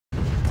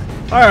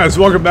Hi guys,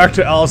 welcome back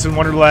to Alice in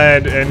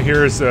Wonderland, and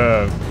here's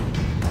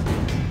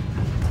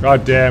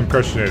goddamn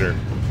Crushinator.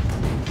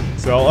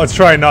 So let's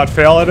try and not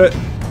fail at it.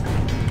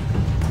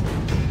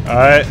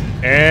 Alright,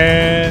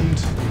 and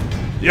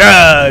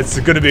yeah, it's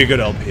gonna be a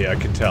good LP, I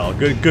can tell.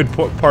 Good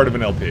part of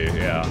an LP,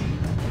 yeah.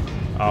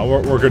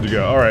 We're good to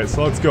go. Alright,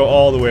 so let's go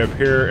all the way up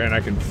here, and I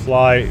can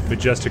fly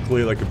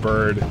majestically like a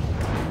bird.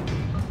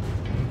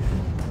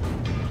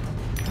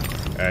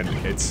 And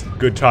it's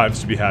good times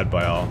to be had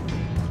by all.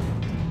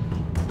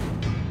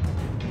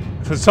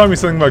 So it's telling me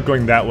something about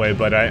going that way,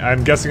 but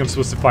I'm guessing I'm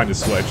supposed to find a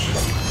switch.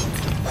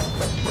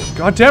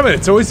 God damn it,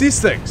 it's always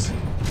these things!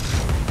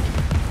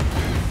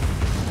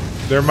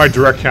 They're my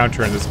direct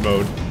counter in this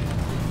mode.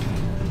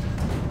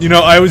 You know,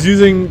 I was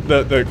using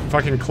the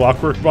fucking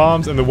clockwork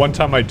bombs, and the one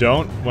time I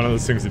don't, one of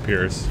those things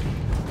appears.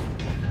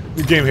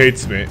 The game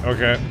hates me.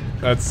 Okay,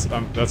 that's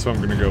what I'm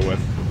gonna go with.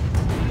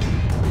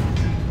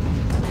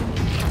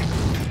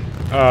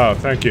 Oh,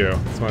 thank you.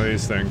 It's one of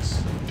these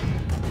things.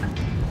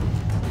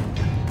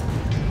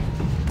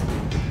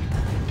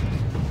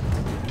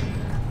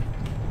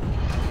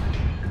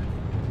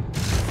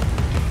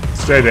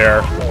 Stay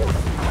there.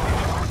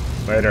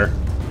 Later.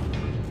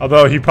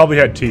 Although he probably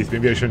had teeth.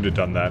 Maybe I shouldn't have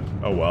done that.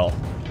 Oh well.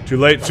 Too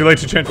late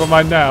to change my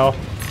mind now.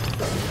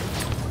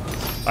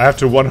 I have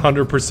to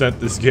 100%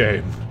 this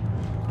game.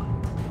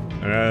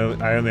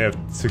 And I only have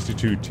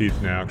 62 teeth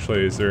now.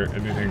 Actually, is there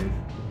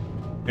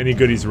any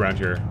goodies around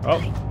here?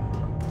 Oh.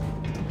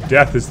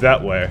 Death is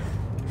that way.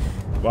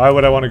 Why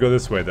would I want to go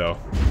this way though?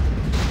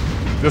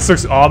 This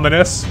looks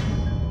ominous.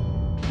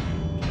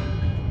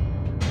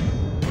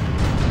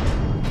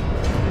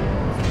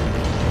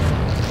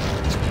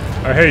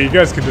 Oh, hey, you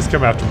guys can just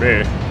come after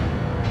me.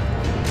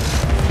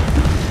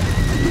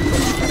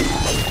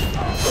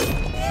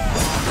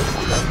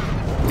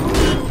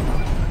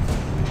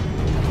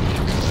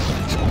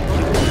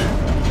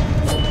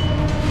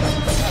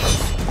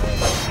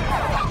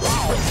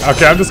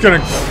 Okay, I'm just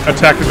gonna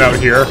attack him out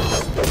here.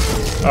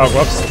 Oh,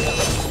 whoops.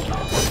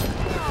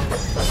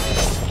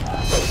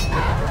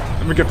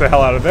 Let me get the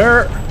hell out of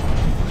there.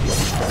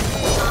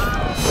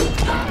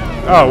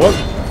 Oh, whoops.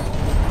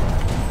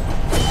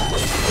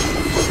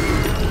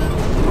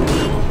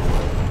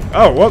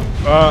 Oh, whoop.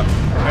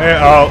 Hey,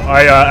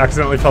 I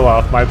accidentally fell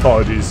off. My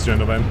apologies,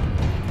 gentlemen.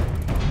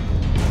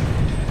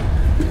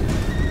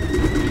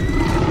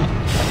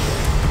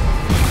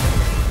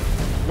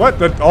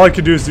 What? All I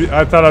could do is...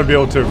 I thought I'd be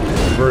able to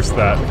reverse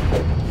that.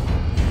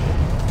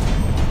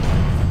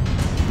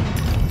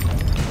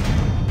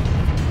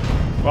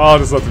 Well, I'll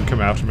just let them come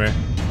after me.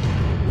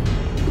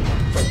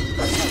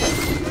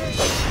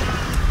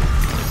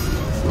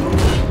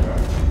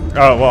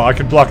 Oh, well, I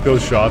can block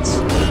those shots.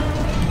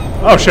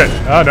 Oh shit!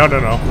 Oh,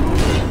 no.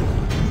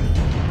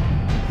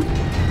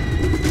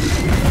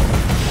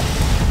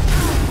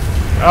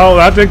 Oh,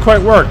 that didn't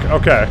quite work.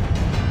 Okay.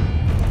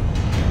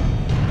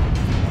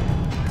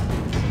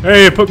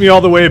 Hey, it put me all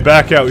the way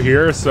back out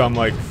here, so I'm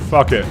like,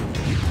 fuck it.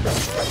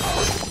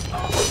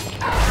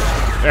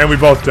 And we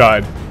both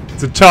died.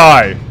 It's a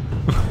tie.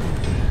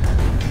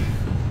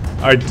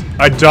 I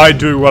died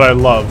doing what I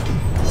love.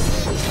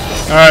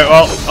 Alright,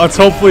 well, let's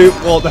hopefully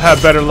we'll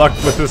have better luck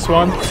with this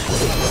one.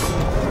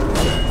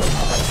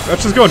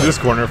 Let's just go in this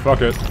corner,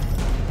 fuck it.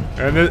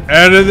 And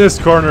in this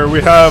corner,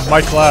 we have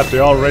Mike Latt, the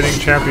all-reigning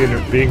champion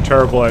of being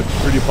terrible at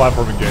 3D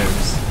platforming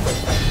games.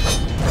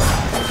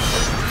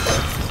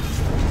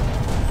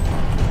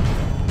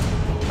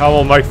 How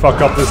will Mike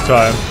fuck up this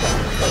time?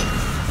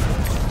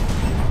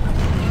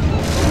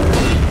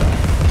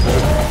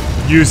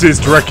 Use his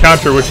direct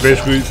counter, which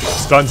basically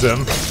stuns him.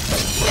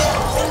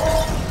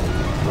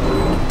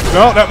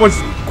 No, that was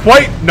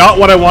quite not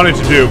what I wanted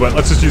to do, but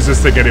let's just use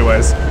this thing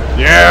anyways.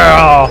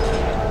 Yeah!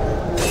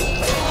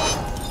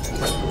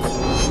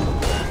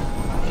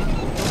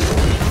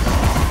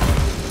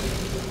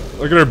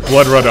 Look at her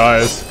blood-red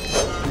eyes.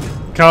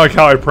 Kinda like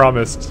how I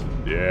promised.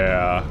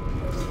 Yeah.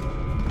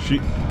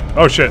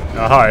 Oh shit.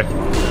 Hi.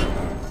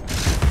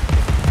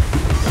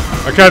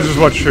 I kinda just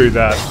want to show you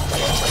that.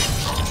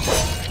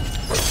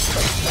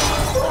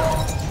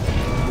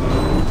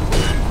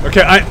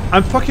 Okay,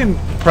 I'm fucking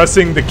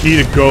pressing the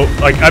key to go.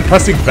 Like, I'm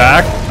pressing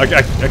back. Like,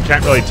 I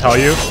can't really tell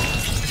you.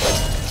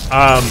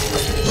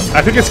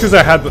 I think it's because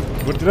I had the...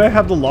 Did I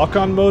have the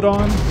lock-on mode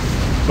on?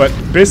 But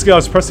basically, I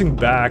was pressing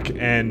back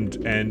and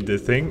the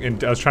thing,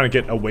 and I was trying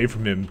to get away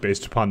from him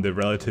based upon the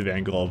relative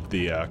angle of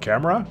the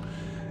camera,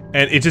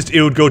 and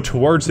it would go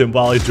towards him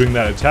while he's doing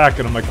that attack,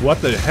 and I'm like,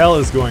 what the hell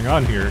is going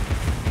on here?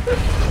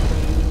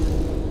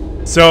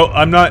 So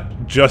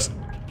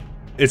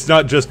it's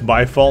not just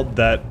my fault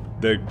that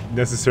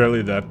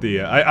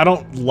I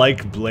don't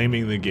like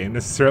blaming the game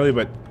necessarily,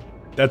 but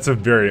that's a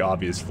very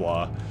obvious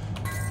flaw.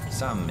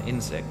 Some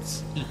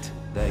insects eat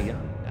their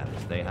young, and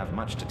they have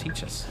much to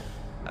teach us.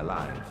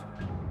 Alive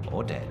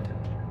or dead.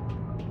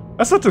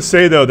 That's not to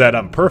say though that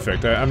I'm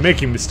perfect. I'm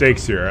making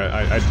mistakes here.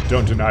 I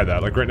don't deny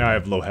that. Like right now I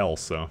have low health,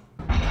 so.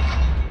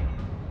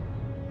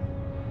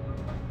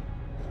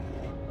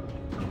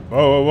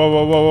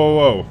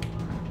 Whoa.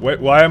 Wait,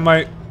 why am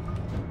I...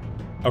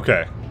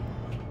 Okay.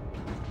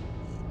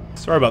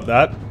 Sorry about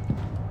that.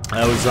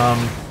 I was,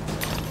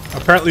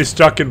 apparently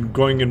stuck in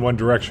going in one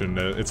direction.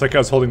 It's like I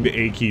was holding the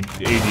A key,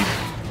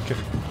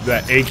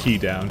 that A key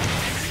down.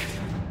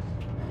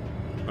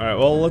 Alright,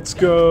 well, let's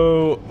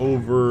go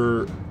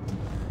over...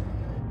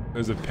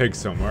 There's a pig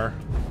somewhere.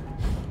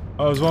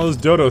 Oh, it was one of those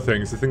dodo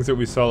things, the things that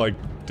we saw, like,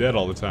 dead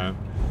all the time.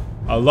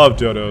 I love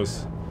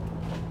dodos.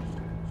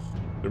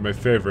 They're my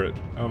favorite.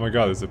 Oh my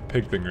god, there's a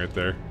pig thing right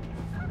there.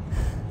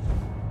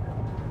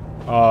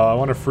 I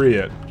want to free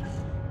it.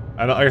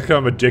 I think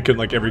I'm a dick in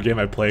like every game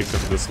I play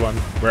except for this one,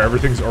 where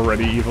everything's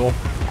already evil.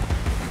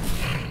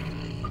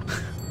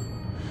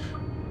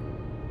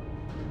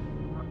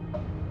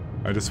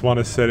 I just want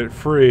to set it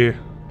free.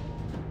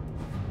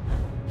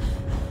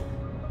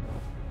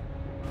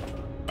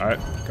 Alright,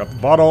 got the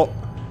bottle.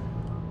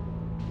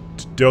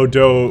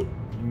 Dodo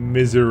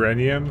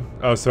Miserenium.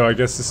 Oh, so I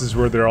guess this is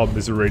where they're all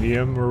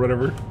Miserenium or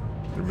whatever.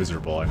 They're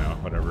miserable, I know,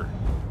 whatever.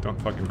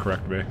 Don't fucking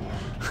correct me.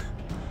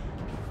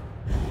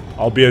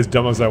 I'll be as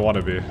dumb as I want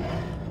to be.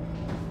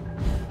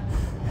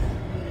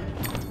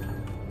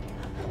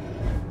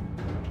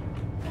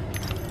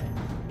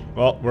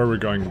 Well, where are we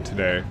going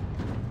today?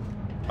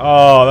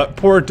 Oh, that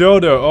poor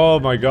Dodo. Oh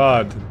my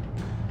god.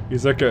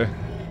 He's like a...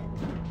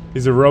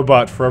 He's a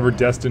robot forever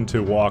destined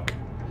to walk.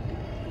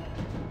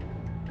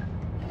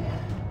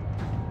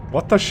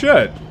 What the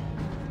shit?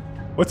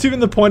 What's even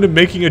the point of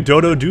making a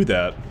dodo do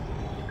that?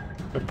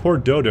 That poor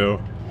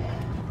Dodo.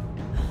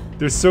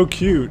 They're so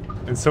cute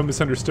and so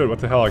misunderstood. What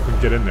the hell? I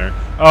couldn't get in there.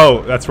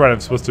 Oh, that's right. I'm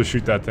supposed to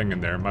shoot that thing in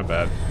there. My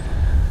bad.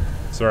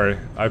 Sorry.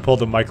 I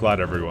pulled a Mike Ladd,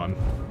 everyone.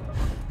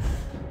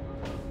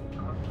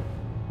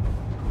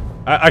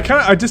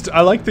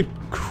 I like the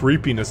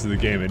creepiness of the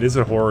game. It is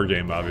a horror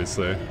game,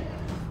 obviously.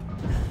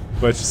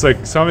 But it's just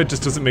like, some of it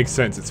just doesn't make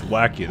sense. It's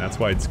wacky, and that's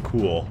why it's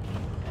cool.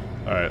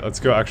 Alright, let's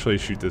go actually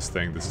shoot this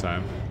thing this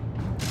time.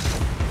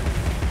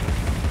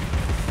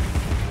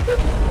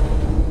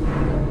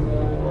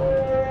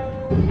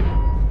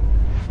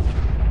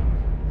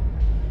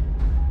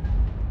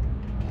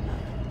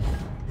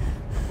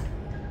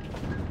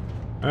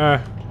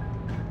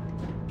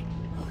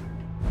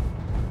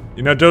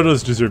 You know,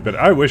 dodos deserve better.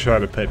 I wish I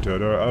had a pet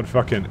dodo.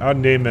 I'd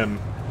name him...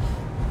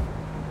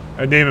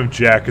 I'd name him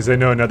Jack, because I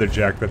know another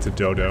Jack that's a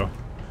dodo.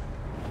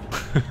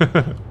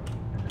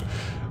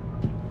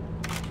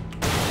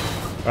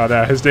 Oh,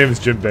 no, his name is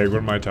Jim Bag. What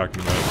am I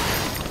talking about?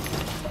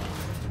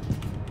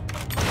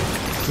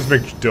 Just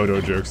make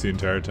dodo jokes the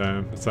entire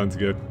time. That sounds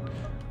good.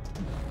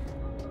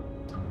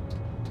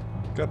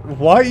 God,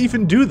 why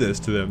even do this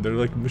to them? They're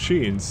like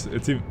machines.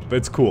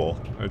 It's cool.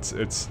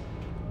 It's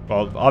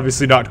well,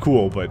 obviously not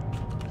cool, but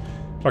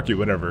fuck you,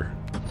 whatever.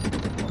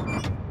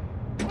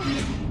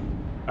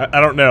 I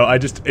don't know.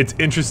 It's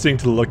interesting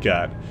to look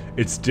at.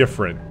 It's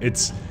different.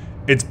 It's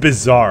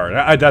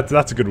bizarre.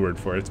 That's a good word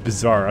for it. It's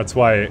bizarre. That's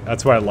why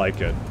I like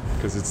it,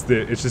 because it's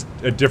just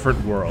a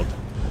different world.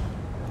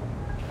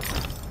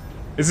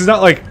 This is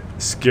not like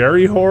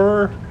scary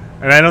horror,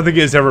 and I don't think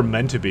it's ever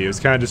meant to be. It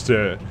was kind of just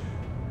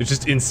it's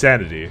just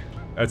insanity.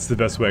 That's the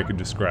best way I could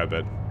describe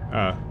it.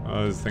 Oh,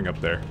 there's a thing up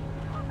there.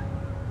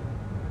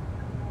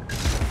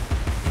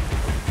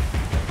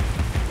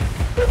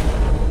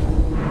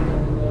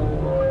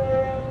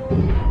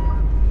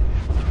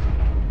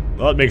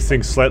 Well, it makes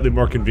things slightly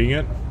more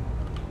convenient.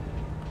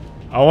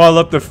 I want to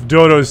let the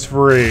dodos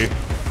free.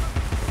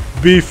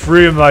 Be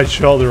free of my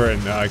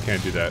children. No, I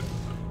can't do that.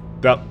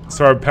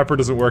 Sorry, Pepper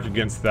doesn't work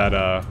against that,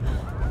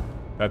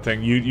 that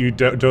thing. You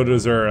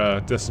dodos are,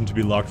 destined to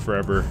be locked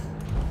forever.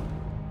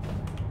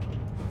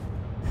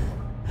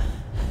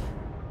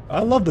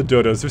 I love the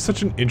dodos. They're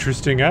such an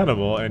interesting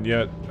animal, and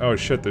yet... Oh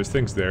shit, there's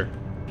things there.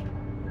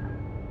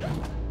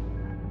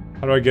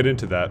 How do I get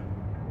into that?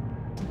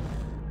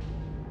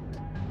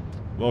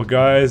 Well,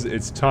 guys,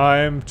 it's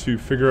time to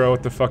figure out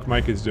what the fuck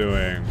Mike is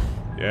doing.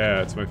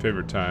 Yeah, it's my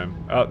favorite time.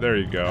 Oh, there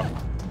you go.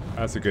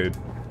 That's a good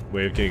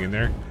way of getting in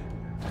there.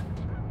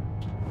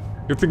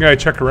 Good thing I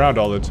check around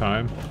all the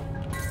time.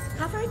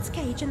 Cover its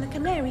cage and the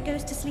canary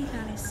goes to sleep,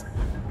 Alice.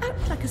 Out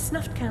like a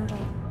snuffed candle.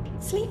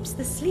 Sleeps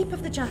the sleep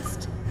of the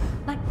just.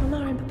 Like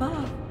Mama and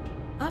Papa.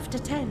 After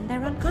 10,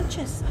 they're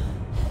unconscious.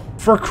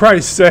 For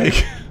Christ's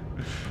sake!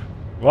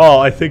 Well,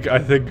 I think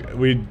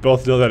we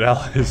both know that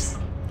Alice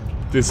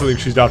did something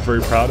she's not very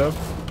proud of.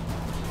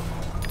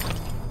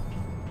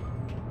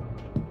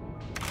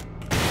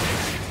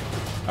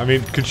 I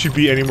mean, could she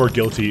be any more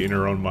guilty in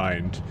her own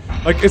mind?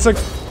 Like, it's like,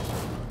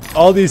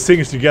 all these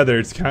things together,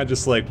 it's kind of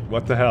just like,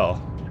 what the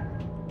hell?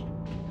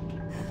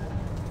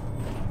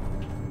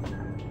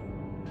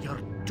 Your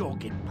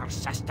dogged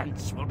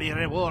persistence will be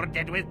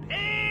rewarded with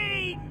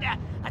pain!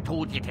 I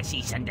told you to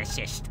cease and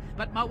desist,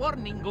 but my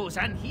warning goes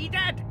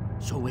unheeded.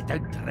 So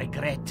without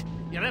regret,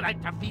 you're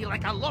about to feel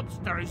like a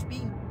lobster who's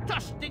being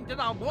tossed into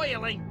the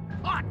boiling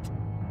pot!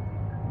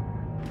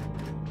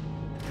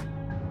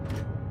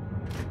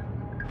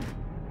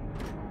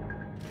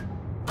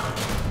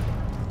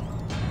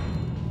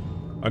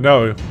 Oh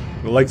no,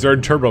 the legs are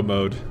in turbo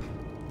mode.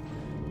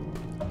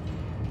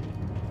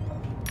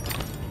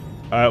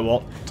 Alright,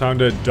 well, time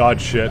to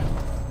dodge shit.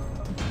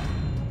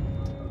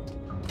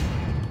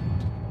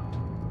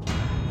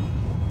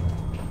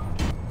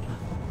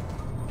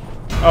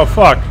 Oh,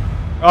 fuck.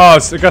 Oh,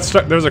 it got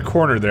stuck. There's a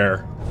corner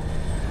there.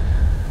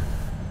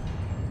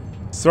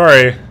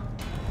 Sorry.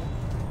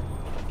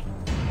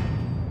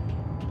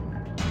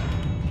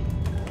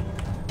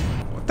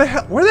 What the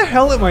hell? Where the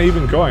hell am I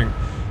even going?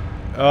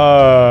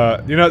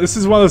 You know, this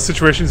is one of those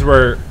situations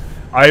where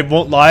I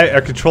won't lie,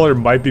 a controller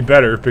might be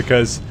better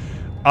because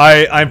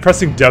I'm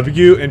pressing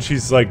W and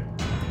she's like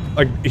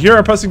here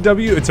I'm pressing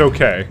W, it's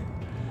okay.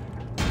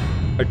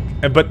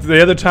 But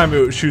the other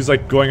time she was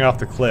like going off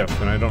the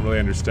cliff and I don't really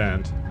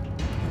understand.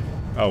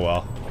 Oh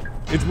well.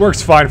 It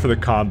works fine for the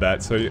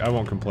combat, so I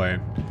won't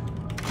complain.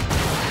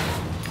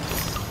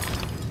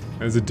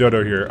 There's a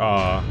dodo here.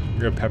 Aw,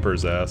 you're gonna pepper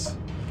his ass.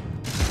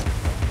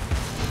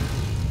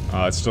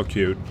 It's still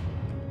cute.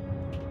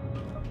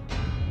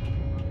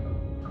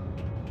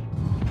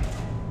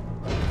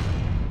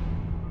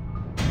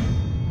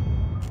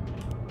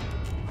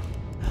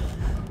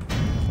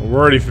 Well, we're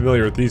already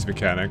familiar with these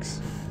mechanics.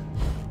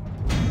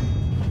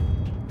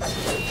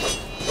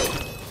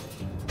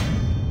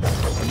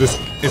 Just,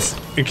 it's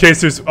in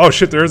case there's. Oh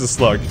shit, there is a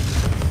slug.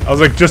 I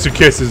was like, just in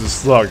case there's a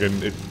slug,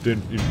 and it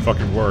didn't even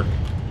fucking work.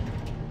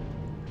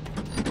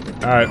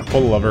 Alright,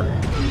 pull the lever.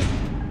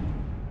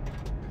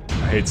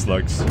 I hate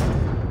slugs.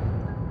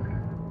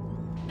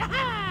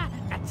 Aha!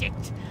 That's it.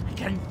 I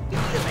can feel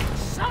it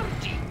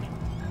surging.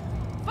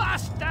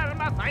 Faster,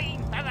 my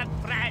fine feathered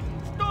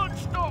friends. Don't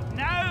stop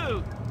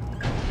now.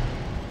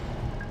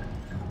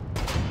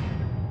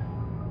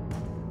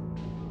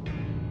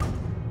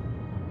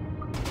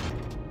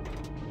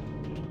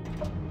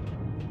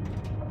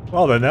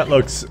 Well then, that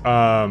looks,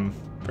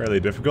 fairly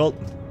difficult.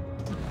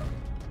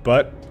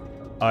 But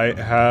I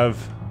have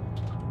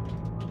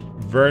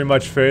very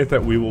much faith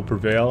that we will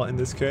prevail in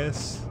this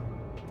case.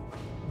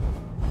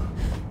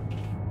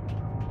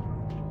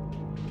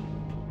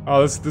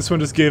 Oh, this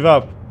one just gave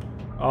up.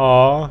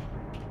 Aww.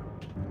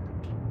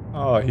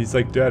 Oh, he's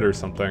like dead or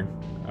something.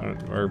 I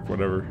don't, or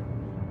whatever.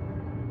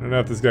 I don't know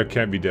if this guy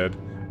can be dead.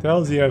 What the hell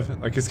does he have?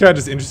 Like, it's kind of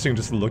just interesting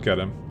just to look at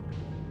him.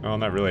 Oh,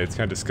 not really. It's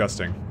kind of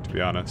disgusting, to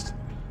be honest.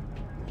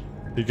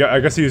 I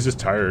guess he was just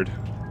tired.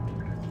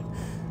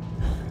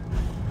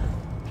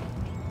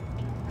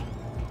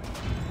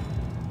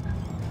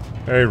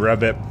 Hey,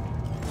 rabbit.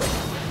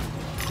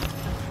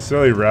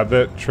 Silly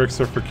rabbit. Tricks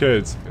are for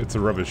kids. It's a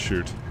rubbish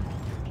shoot.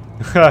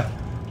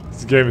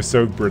 This game is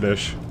so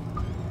British.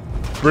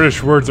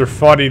 British words are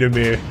funny to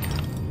me.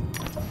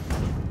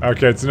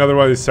 Okay, it's another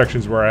one of these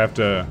sections where I have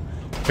to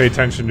pay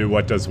attention to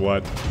what does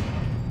what.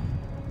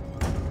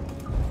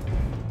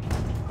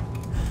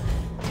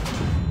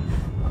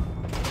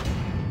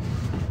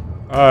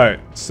 Alright,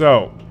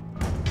 so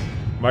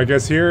my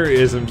guess here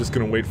is I'm just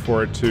gonna wait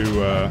for it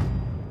to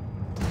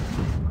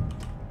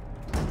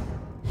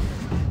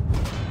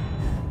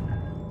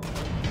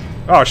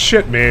oh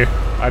shit me.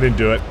 I didn't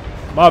do it.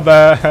 My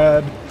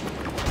bad.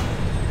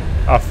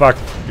 Oh fuck,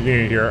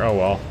 beginning here, oh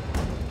well.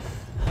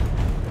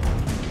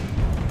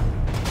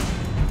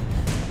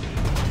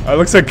 It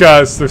looks like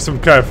there's some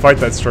kind of fight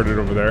that started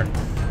over there.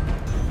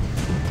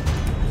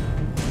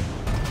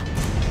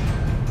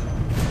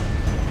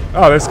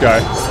 Oh, this guy.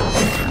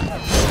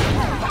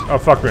 Oh,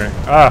 fuck me.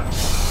 Ah.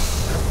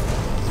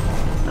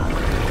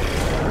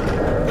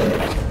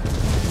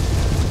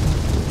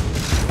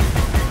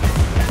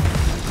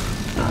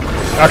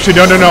 Actually,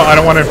 no, I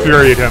don't want to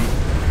infuriate him.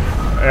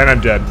 And I'm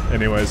dead,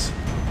 anyways.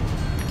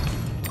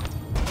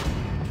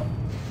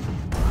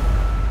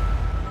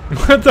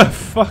 What the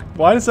fuck?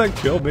 Why does that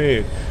kill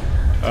me?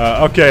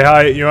 Okay,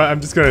 hi. You know what?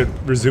 I'm just gonna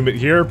resume it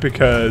here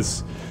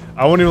because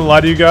I won't even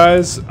lie to you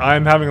guys.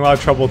 I'm having a lot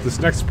of trouble with this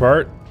next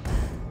part.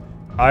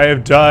 I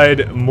have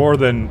died more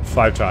than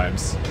 5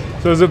 times.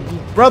 So there's a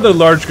rather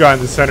large guy in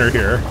the center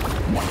here.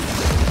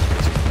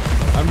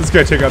 I'm just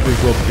gonna take out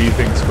these little bee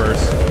things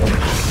first.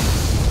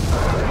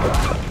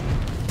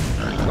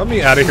 Let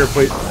me out of here,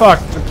 please. Fuck,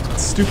 the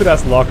stupid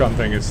ass lock-on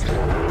thing is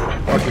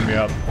fucking me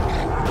up.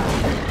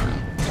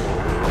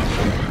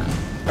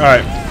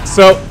 Alright,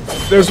 so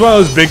there's one of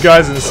those big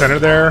guys in the center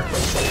there.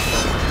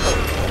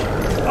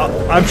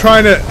 I'm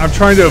trying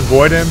to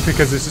avoid him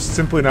because it's just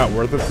simply not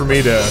worth it for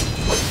me to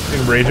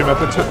enrage him at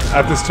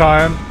this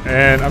time,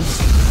 and I'm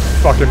just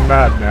fucking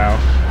mad now.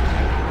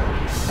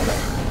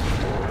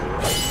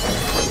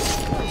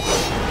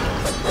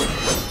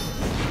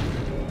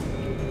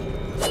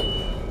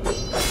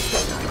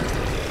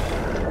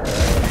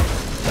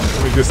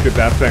 Let me just get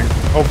that thing.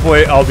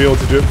 Hopefully I'll be able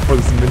to do it before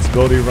this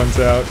invincibility runs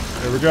out.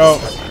 There we go.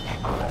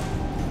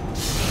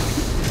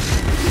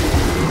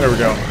 There we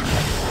go.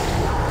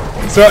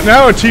 So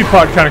now a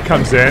teapot kind of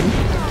comes in.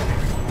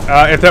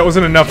 If that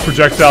wasn't enough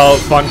projectile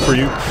fun for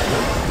you,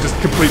 just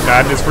complete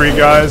madness for you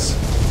guys.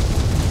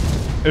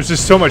 There's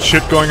just so much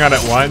shit going on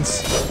at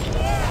once.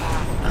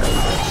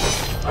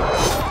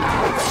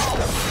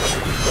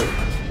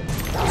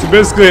 So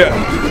basically,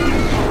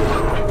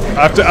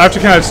 I have to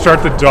kind of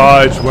start the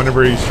dodge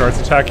whenever he starts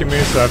attacking me,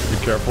 so I have to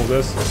be careful of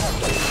this.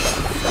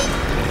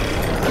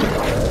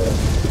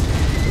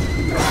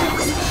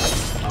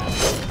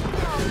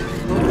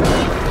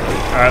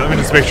 Alright, let me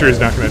just make sure he's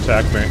not going to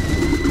attack me.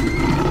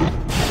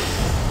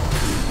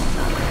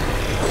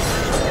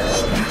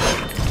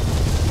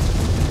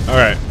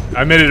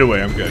 I made it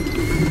away, I'm good.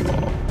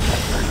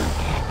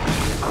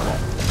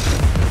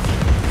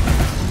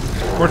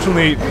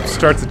 Fortunately, it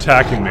starts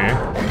attacking me.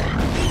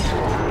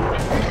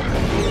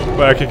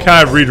 But I can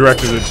kind of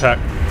redirect his attack.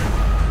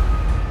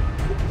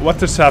 What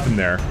just happened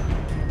there?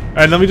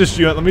 Alright, let me just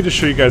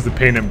show you guys the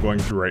pain I'm going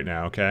through right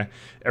now, okay?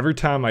 Every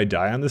time I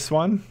die on this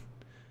one,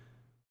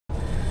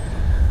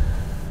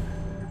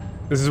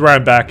 this is where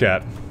I'm back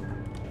at.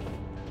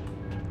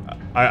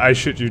 I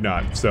shit you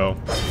not, so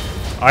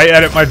I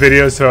edit my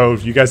videos, so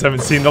you guys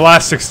haven't seen the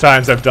last 6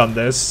 times I've done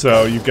this,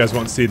 so you guys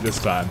won't see it this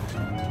time.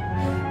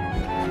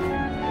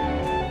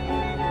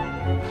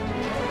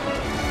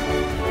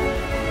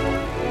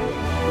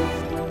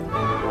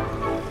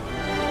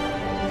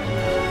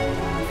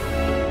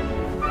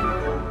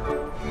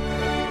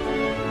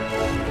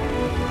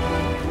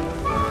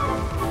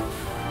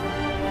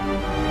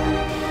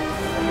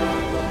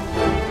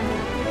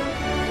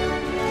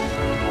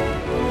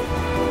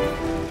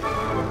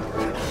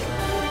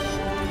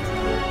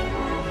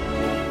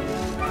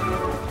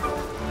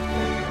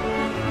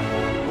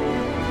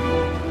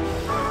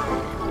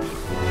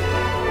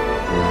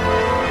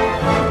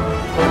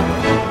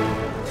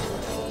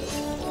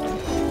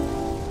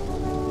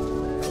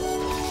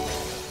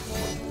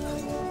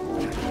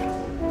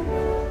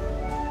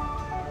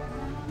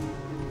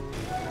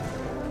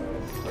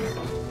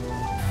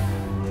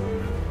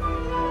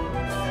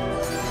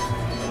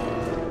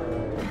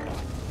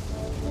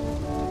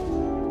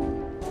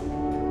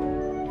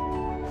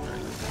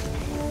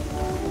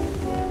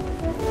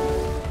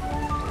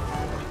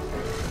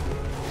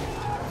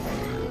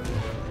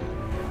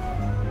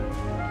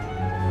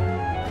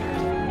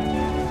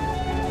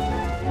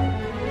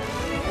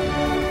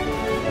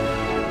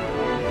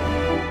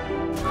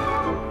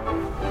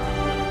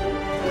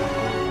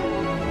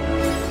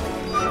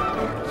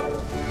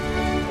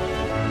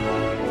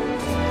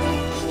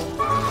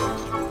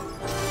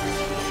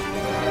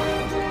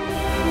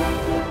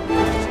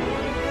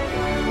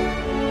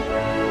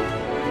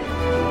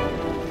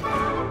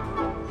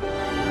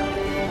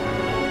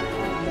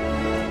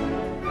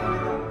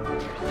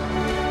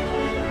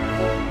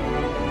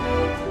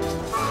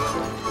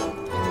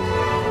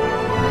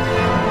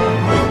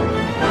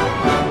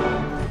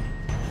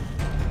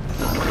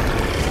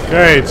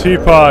 Okay,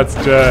 Teapot's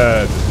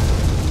dead.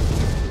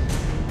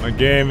 My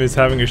game is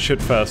having a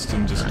shitfest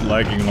and just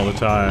lagging all the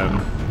time.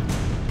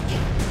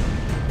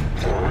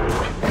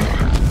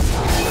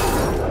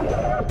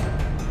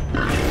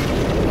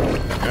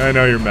 I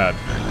know you're mad.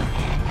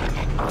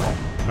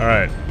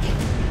 Alright.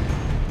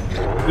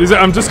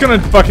 I'm just gonna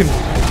fucking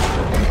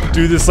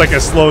do this like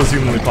as slow as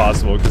humanly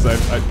possible, because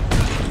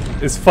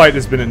this fight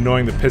has been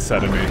annoying the piss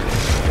out of me.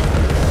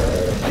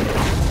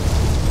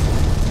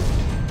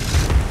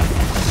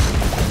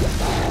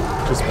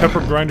 Just pepper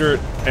grinder it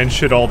and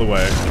shit all the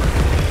way.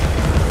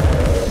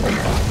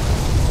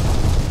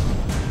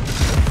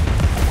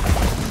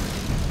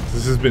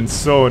 This has been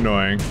so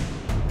annoying.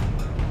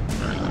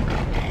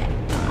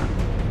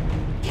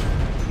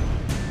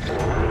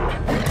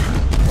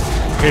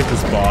 I hate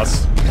this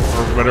boss,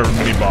 or whatever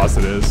mini boss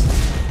it is.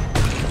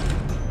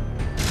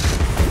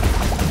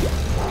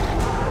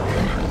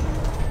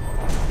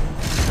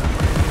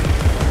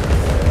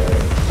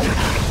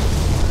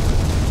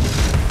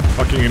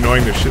 Fucking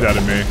annoying the shit out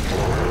of me.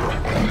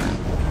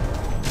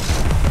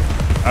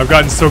 I've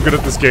gotten so good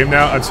at this game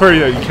now. I'm sorry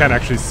that you can't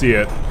actually see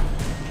it.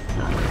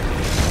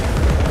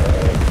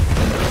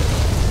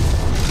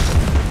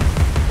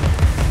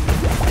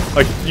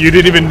 Like, you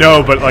didn't even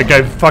know, but like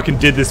I fucking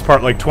did this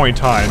part like 20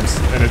 times,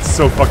 and it's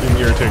so fucking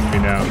irritating me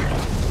now.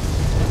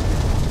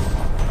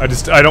 I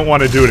don't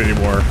want to do it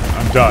anymore.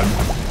 I'm done.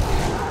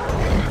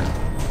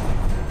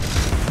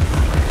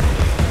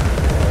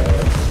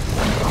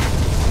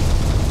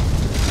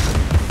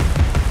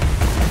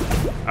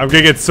 I'm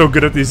gonna get so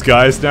good at these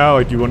guys now,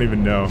 like you won't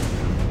even know.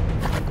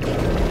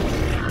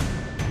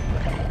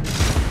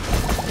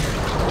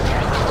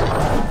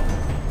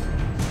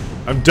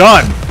 I'm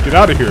done! Get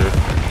out of here.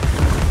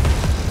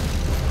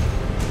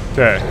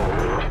 Okay.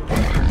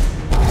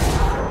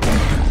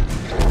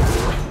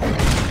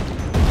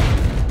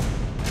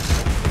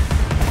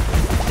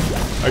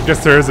 I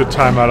guess there is a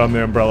timeout on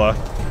the umbrella.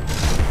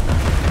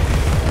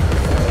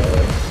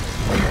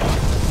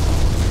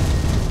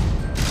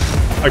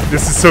 Like,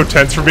 this is so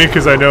tense for me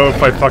because I know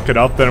if I fuck it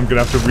up, then I'm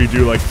gonna have to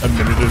redo like a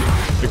minute,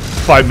 like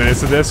 5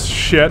 minutes of this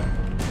shit.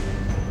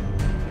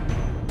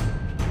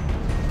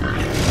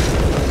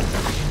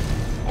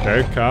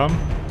 Okay, come.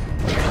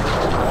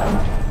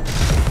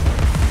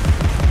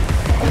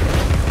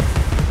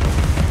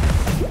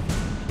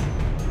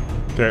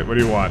 Okay, what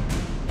do you want?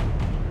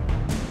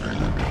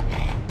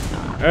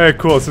 Hey,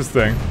 cool, it's this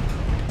thing.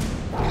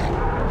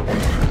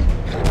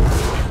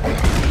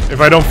 If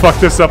I don't fuck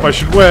this up, I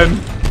should win.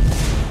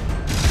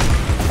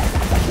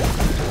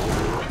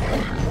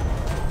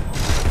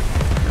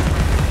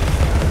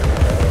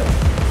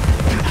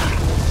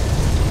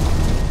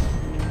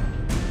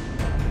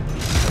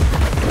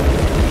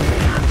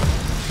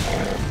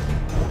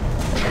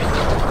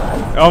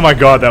 Oh my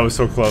god, that was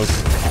so close.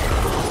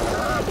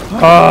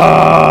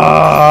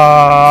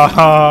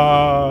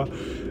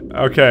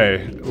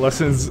 Okay,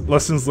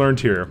 lessons learned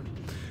here.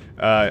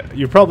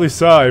 You probably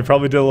saw, I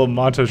probably did a little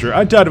montage here.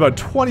 I died about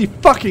 20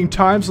 fucking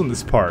times on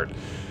this part.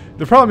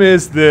 The problem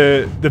is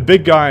the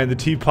big guy and the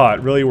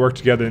teapot really work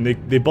together, and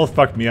they both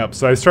fucked me up.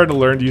 So I started to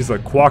learn to use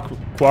like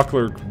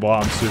quackler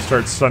bombs to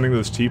start stunning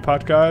those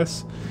teapot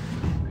guys.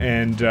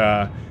 And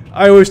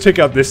I always take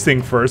out this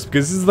thing first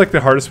because this is like the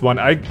hardest one.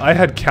 I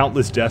had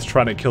countless deaths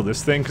trying to kill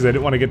this thing because I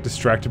didn't want to get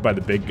distracted by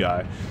the big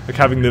guy, like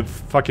having the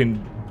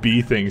fucking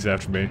bee things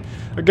after me.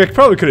 Like, I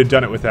probably could have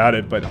done it without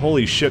it, but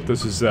holy shit,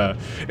 this is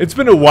it's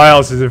been a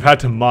while since I've had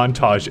to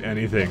montage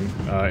anything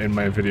in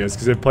my videos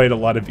because I've played a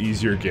lot of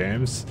easier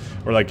games,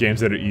 or like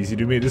games that are easy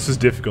to me. This was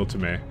difficult to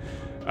me.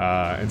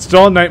 And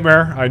still a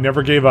nightmare. I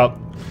never gave up.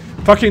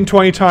 Fucking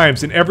 20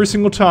 times, and every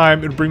single time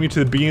it would bring me to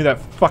the beginning of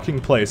that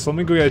fucking place. So let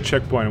me go get a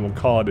checkpoint and we'll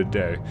call it a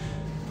day.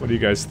 What do you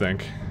guys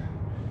think?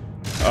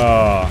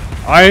 I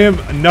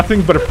am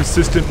nothing but a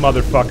persistent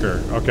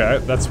motherfucker. Okay,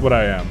 that's what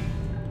I am.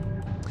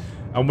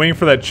 I'm waiting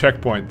for that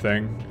checkpoint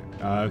thing.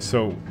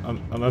 So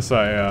unless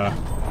I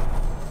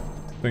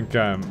think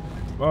I'm...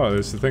 Oh,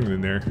 there's the thing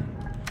in there.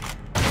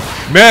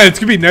 Man, it's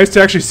gonna be nice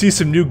to actually see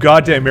some new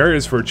goddamn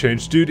areas for a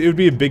change. Dude, it would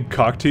be a big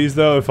cock tease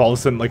though if all of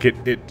a sudden like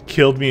it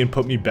killed me and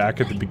put me back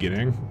at the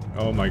beginning.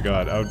 Oh my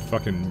god, I would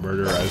fucking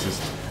murderize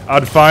this.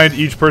 I'd find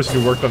each person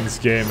who worked on this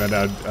game and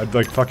I'd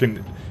like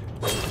fucking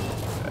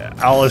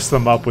Alice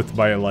them up with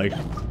my like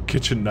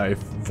kitchen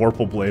knife,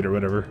 Vorpal blade or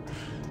whatever.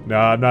 No,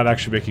 I'm not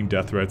actually making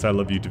death threats. I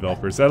love you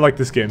developers. I like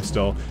this game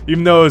still.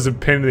 Even though it was a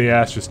pain in the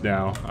ass just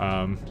now.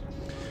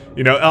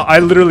 You know, I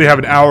literally have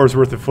an hour's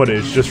worth of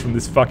footage just from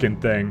this fucking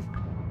thing.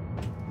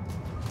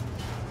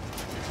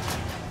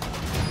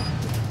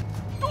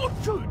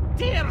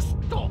 Dare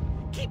stop!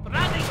 Keep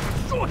running!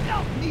 So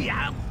help me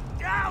out!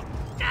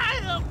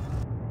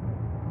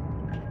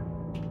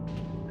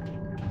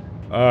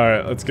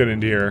 Alright, let's get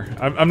into here.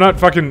 I'm not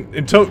fucking...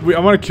 I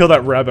want to kill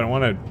that rabbit. I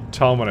want to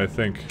tell him what I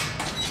think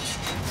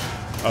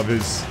of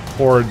his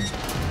horrid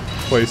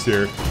place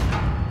here.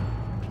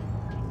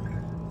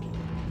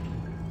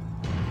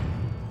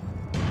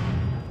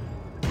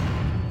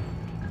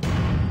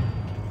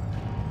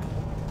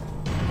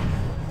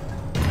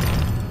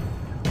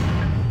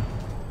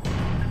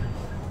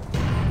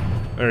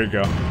 There you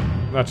go.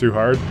 Not too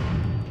hard.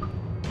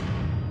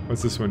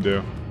 What's this one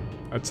do?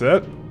 That's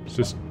it? It's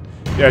just...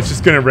 Yeah, it's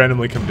just gonna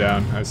randomly come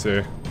down, I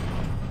see.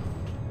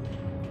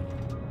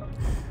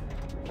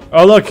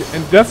 Oh look,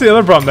 and that's the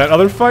other problem. That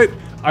other fight,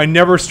 I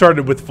never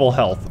started with full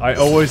health. I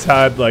always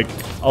had like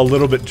a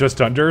little bit just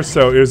under,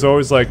 so it was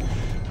always like...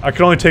 I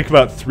could only take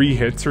about 3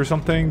 hits or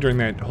something during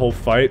that whole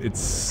fight. It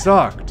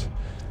sucked.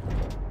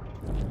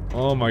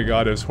 Oh my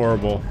god, it was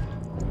horrible.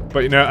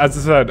 But you know, as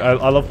I said,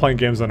 I love playing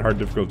games on hard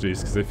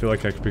difficulties because I feel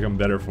like I can become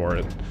better for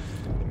it.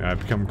 You know, I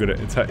become good at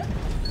it.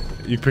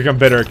 You become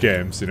better at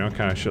games, you know,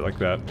 kind of shit like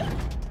that.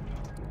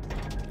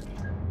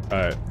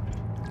 Alright.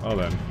 Well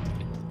then.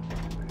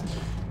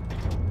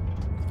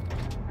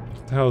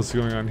 What the hell is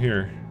going on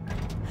here?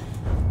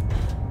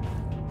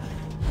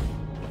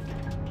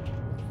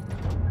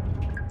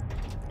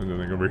 There's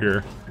nothing over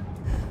here.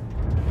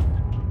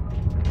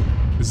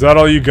 Is that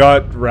all you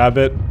got,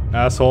 rabbit,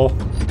 asshole?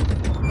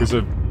 There's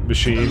a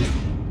machine.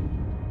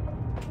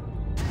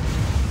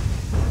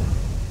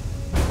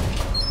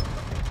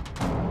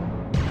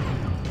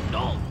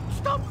 No!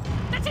 Stop!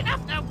 That's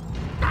enough now!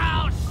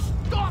 Now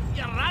stop!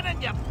 You're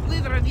running, you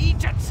blithering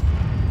Egypts!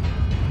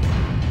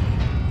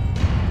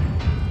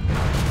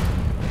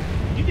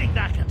 You think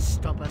that can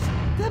stop us?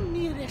 The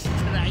merest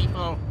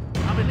trifle.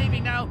 I'll be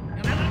leaving now.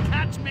 You'll never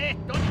catch me.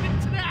 Don't even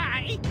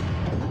try.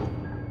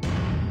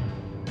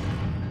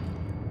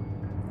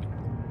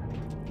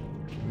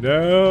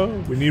 No,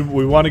 we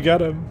want to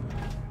get him.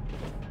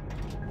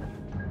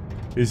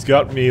 He's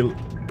got me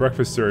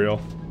breakfast cereal.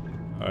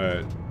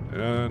 Alright,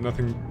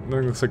 nothing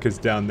looks like it's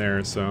down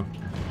there, so.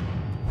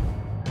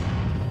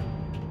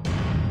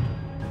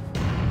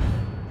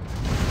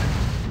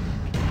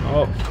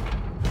 Oh,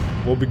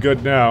 we'll be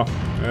good now.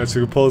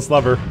 So we can pull this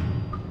lever.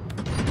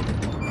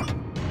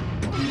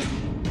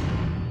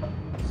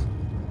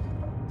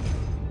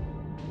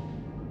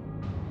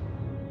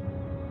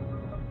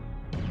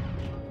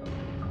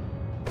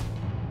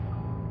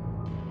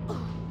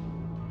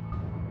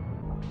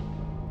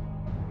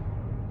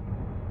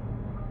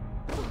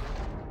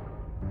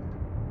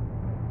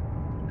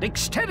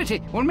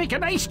 Dexterity will make a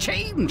nice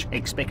change.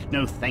 Expect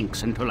no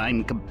thanks until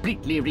I'm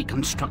completely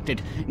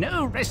reconstructed.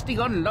 No resting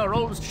on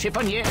laurels,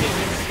 chiffoniers,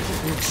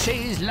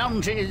 chaise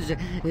lounges,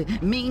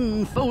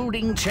 mean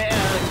folding chairs,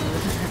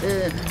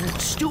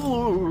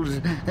 stools.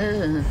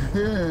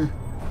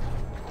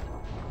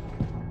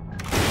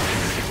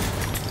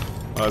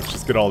 Let's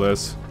just get all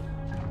this.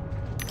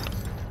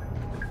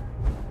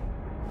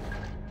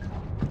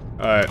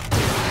 Alright.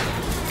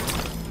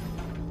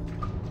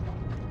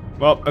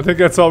 Well, I think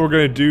that's all we're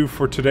gonna do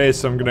for today,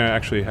 so I'm gonna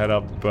actually head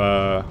up,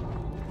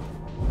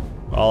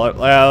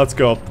 let's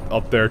go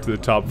up there to the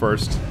top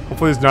first.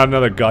 Hopefully there's not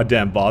another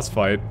goddamn boss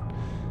fight.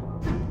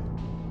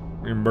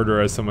 I'm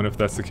murderize someone if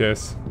that's the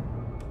case.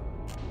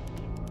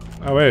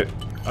 Oh wait,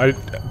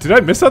 did I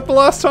miss that the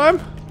last time?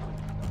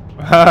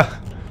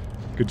 Ha!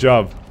 Good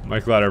job,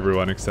 Mike Loud,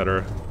 everyone,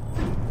 etc.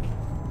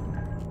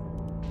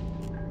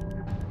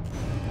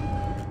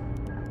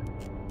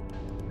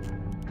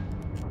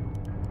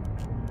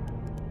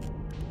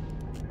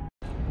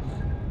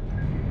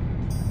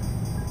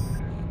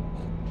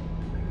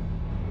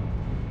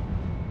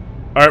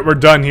 Alright, we're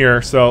done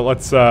here, so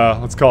let's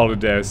call it a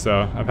day.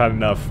 So I've had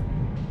enough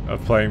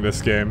of playing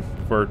this game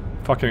for a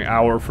fucking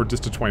hour for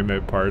just a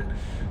 20-minute part.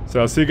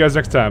 So I'll see you guys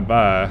next time.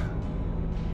 Bye.